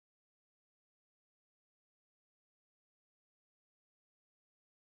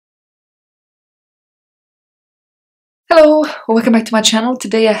Hello, welcome back to my channel.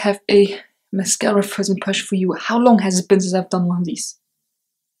 Today I have a mascara first impression for you. How long has it been since I've done one of these?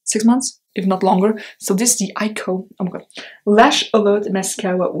 6 months, if not longer. So this is the Eyeko, oh my god, Lash Alert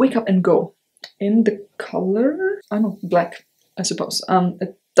Mascara Wake Up and Go in the color, I don't know, black, I suppose.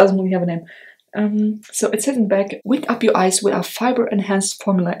 It doesn't really have a name. So it says in the back, wake up your eyes with our fiber enhanced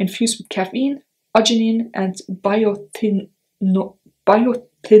formula infused with caffeine, arginine, and biothinoil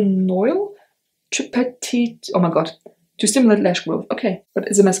tripeptide. Oh my god. To stimulate lash growth. Okay, but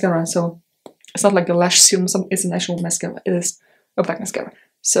it's a mascara, so it's not like a lash serum, it's an actual mascara. It is a black mascara.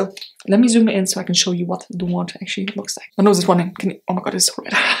 So let me zoom in so I can show you what the wand actually looks like. My nose is running. Oh my god, it's so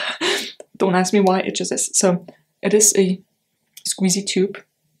red. Don't ask me why, it just is. So it is a squeezy tube.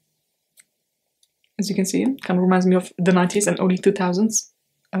 As you can see, kind of reminds me of the 90s and early 2000s.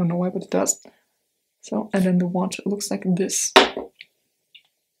 I don't know why, but it does. So, and then the wand looks like this. Can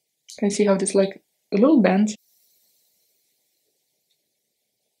you see how it is like a little bend?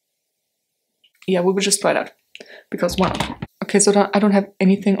 Yeah, we will just try that. Because one. Okay, so I don't have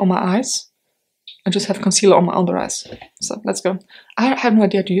anything on my eyes. I just have concealer on my under eyes. So let's go. I have no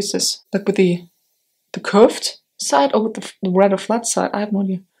idea how to use this. Like with the curved side or with the rather flat side. I have no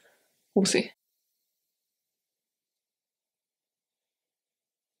idea. We'll see.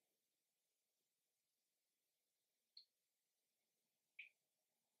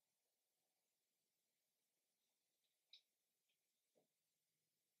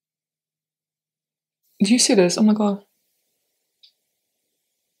 Do you see this? Oh my god.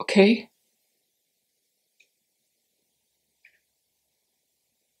 Okay.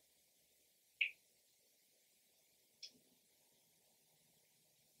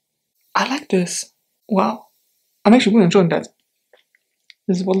 I like this. Wow. I'm actually really enjoying that.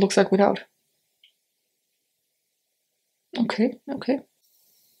 This is what it looks like without. Okay, okay.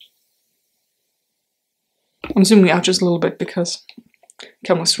 I'm zooming out just a little bit because the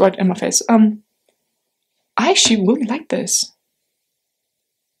camera's right in my face. I actually really like this.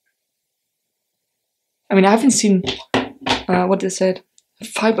 I mean, I haven't seen what they said,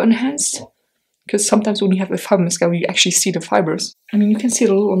 fiber enhanced, because sometimes when you have a fiber mascara, you actually see the fibers. I mean, you can see it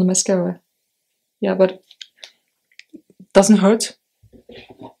a little on the mascara. Yeah, but it doesn't hurt.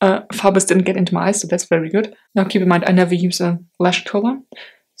 Fibers didn't get into my eyes, so that's very good. Now, keep in mind, I never use a lash curler,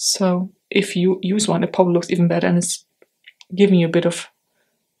 so if you use one, it probably looks even better, and it's giving you a bit of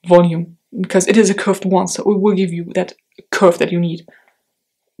volume, because it is a curved one, so it will give you that curve that you need.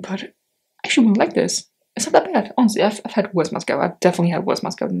 But I actually wouldn't like this. It's not that bad. Honestly, I've had worse mascara. I've definitely had worse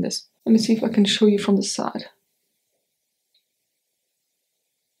mascara than this. Let me see if I can show you from the side.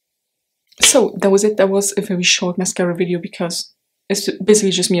 So that was it. That was a very short mascara video because it's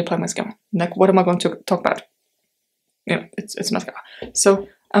basically just me applying mascara. Like, what am I going to talk about? Yeah, it's mascara. So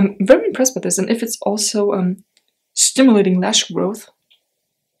I'm very impressed with this, and if it's also stimulating lash growth,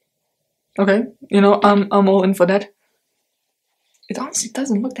 okay, you know, I'm all in for that. It honestly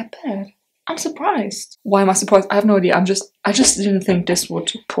doesn't look that bad. I'm surprised. Why am I surprised? I have no idea. I just didn't think this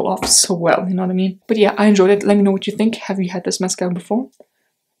would pull off so well, you know what I mean? But yeah, I enjoyed it. Let me know what you think. Have you had this mascara before?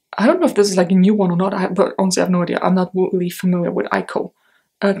 I don't know if this is like a new one or not, but honestly I have no idea. I'm not really familiar with Eyeko.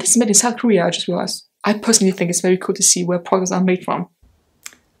 This is made in South Korea, I just realized. I personally think it's very cool to see where products are made from.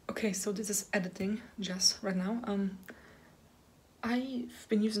 Okay, so this is editing just right now. I've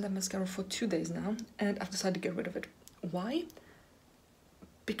been using that mascara for 2 days now, and I've decided to get rid of it. Why?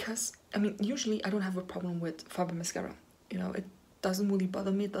 Because, I mean, usually I don't have a problem with fiber mascara. You know, it doesn't really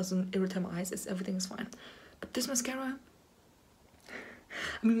bother me, it doesn't irritate my eyes, everything is fine. But this mascara,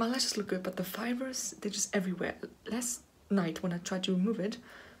 I mean, my lashes look good, but the fibers, they're just everywhere. Last night, when I tried to remove it,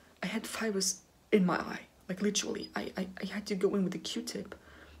 I had fibers in my eye. Like, literally. I had to go in with a Q-tip,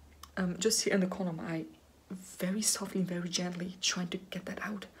 just here in the corner of my eye, very softly, very gently, trying to get that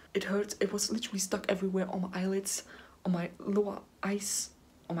out. It hurt. It was literally stuck everywhere, on my eyelids, on my lower eyes,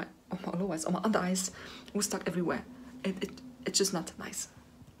 on my under eyes. It was stuck everywhere. It's just not nice.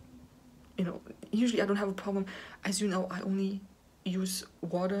 You know, usually I don't have a problem. As you know, I only use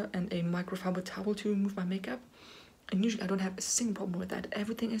water and a microfiber towel to remove my makeup, and usually I don't have a single problem with that.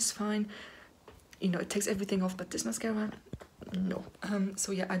 Everything is fine. You know, it takes everything off, but this mascara, no.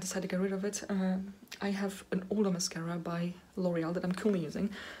 So yeah, I decided to get rid of it. I have an older mascara by L'Oreal that I'm currently using.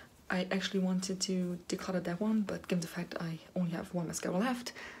 I actually wanted to declutter that one, but given the fact I only have one mascara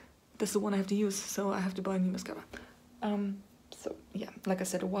left, that's the one I have to use, so I have to buy a new mascara. So yeah, like I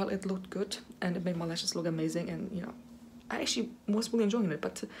said, while it looked good and it made my lashes look amazing, and you know, I actually was really enjoying it,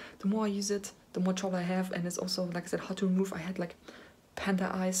 but the more I use it, the more trouble I have, and it's also, like I said, hard to remove. I had like panda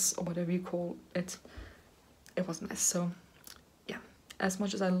eyes, or whatever you call it. It wasn't nice. So yeah, as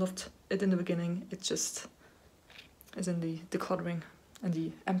much as I loved it in the beginning, it just is in the decluttering and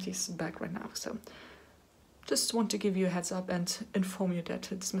the empties bag right now. So just want to give you a heads up and inform you that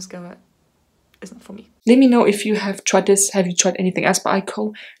this mascara is not for me. Let me know if you have tried this. Have you tried anything else by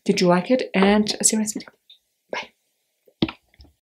Eyeko? Did you like it? And see you next video.